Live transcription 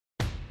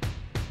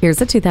Here's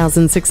a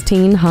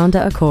 2016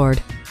 Honda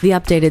Accord. The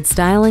updated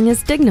styling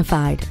is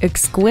dignified,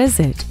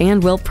 exquisite,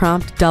 and will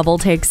prompt double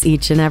takes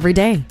each and every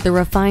day. The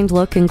refined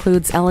look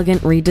includes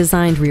elegant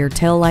redesigned rear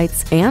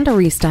taillights and a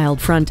restyled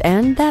front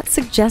end that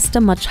suggests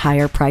a much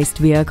higher-priced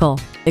vehicle.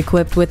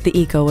 Equipped with the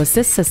Eco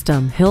Assist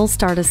system, Hill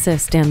Start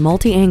Assist, and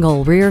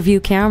multi-angle rear-view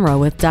camera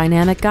with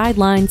dynamic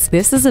guidelines,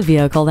 this is a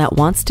vehicle that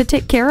wants to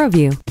take care of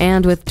you.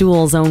 And with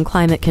dual-zone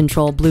climate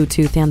control,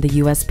 Bluetooth, and the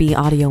USB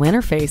audio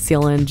interface,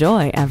 you'll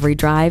enjoy every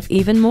drive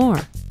even more.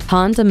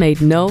 Honda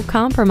made no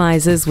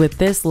compromises with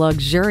this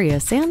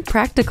luxurious and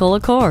practical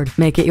Accord.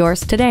 Make it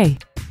yours today.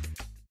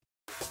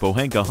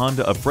 Pohanka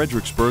Honda of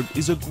Fredericksburg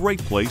is a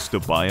great place to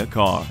buy a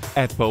car.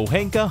 At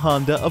Pohanka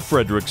Honda of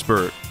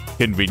Fredericksburg,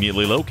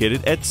 conveniently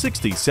located at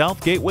 60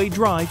 South Gateway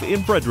Drive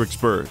in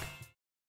Fredericksburg.